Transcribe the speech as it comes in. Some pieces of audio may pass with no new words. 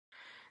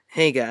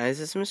Hey guys,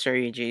 it's Mr.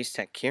 AJ's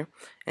Tech here,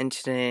 and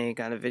today I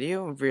got a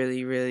video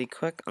really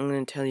quick. I'm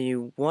going to tell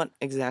you what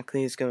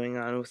exactly is going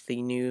on with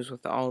the news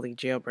with all the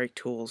jailbreak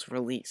tools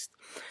released.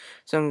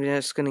 So I'm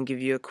just going to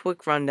give you a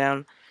quick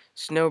rundown.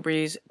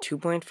 Snowbreeze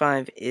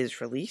 2.5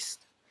 is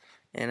released,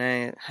 and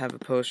I have a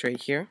post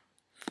right here.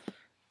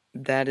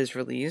 That is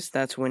released.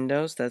 That's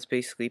Windows. That's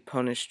basically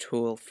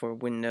PwnageTool for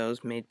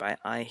Windows made by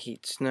I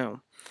Hate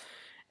Snow.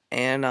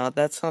 And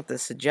that's not the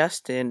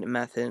suggested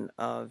method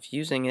of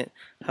using it.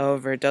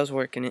 However, it does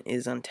work and it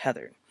is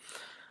untethered.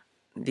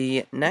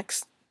 The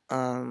next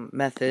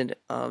method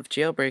of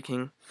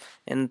jailbreaking,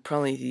 and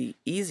probably the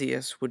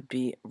easiest, would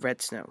be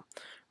Redsn0w.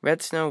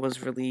 Redsn0w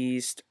was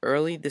released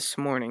early this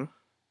morning,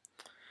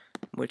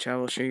 which I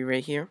will show you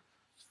right here.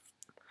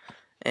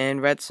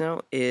 And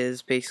Redsn0w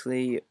is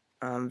basically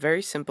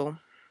very simple.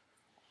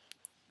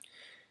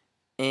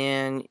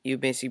 And you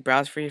basically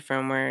browse for your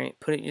firmware,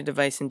 put your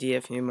device in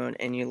DFU mode,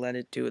 and you let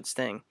it do its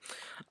thing.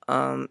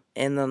 And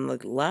then the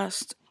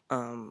last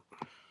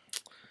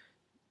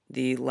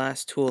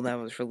tool that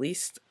was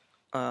released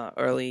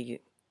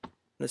early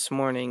this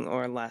morning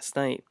or last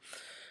night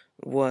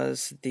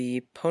was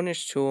the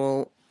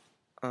PwnageTool,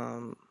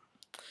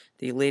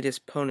 the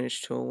latest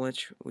PwnageTool,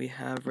 which we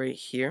have right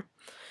here.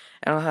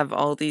 And I'll have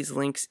all these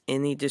links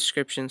in the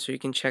description so you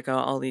can check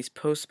out all these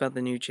posts about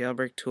the new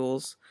jailbreak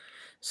tools.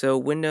 So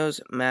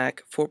Windows,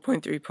 Mac,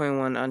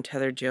 4.3.1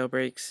 untethered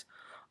jailbreaks,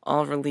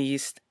 all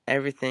released,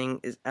 everything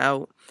is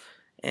out.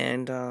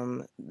 And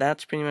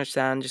that's pretty much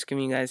that. I'm just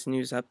giving you guys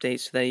news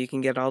updates so that you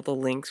can get all the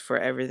links for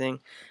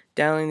everything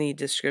down in the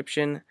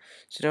description.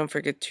 So don't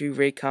forget to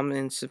rate, comment,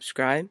 and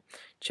subscribe.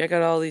 Check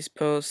out all these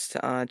posts.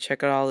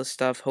 Check out all this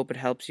stuff. Hope it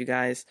helps you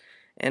guys.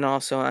 And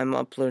also, I'm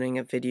uploading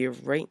a video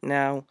right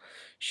now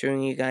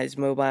showing you guys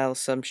mobile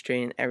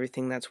substrate and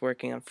everything that's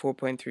working on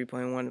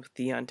 4.3.1 with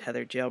the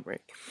untethered jailbreak.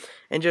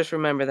 And just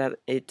remember that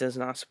it does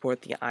not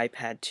support the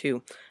iPad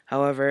 2.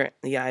 However,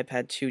 the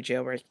iPad 2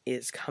 jailbreak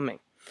is coming.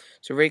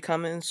 So rate,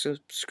 comment, and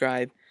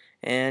subscribe,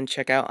 and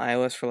check out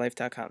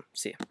iOSforlife.com.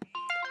 See ya.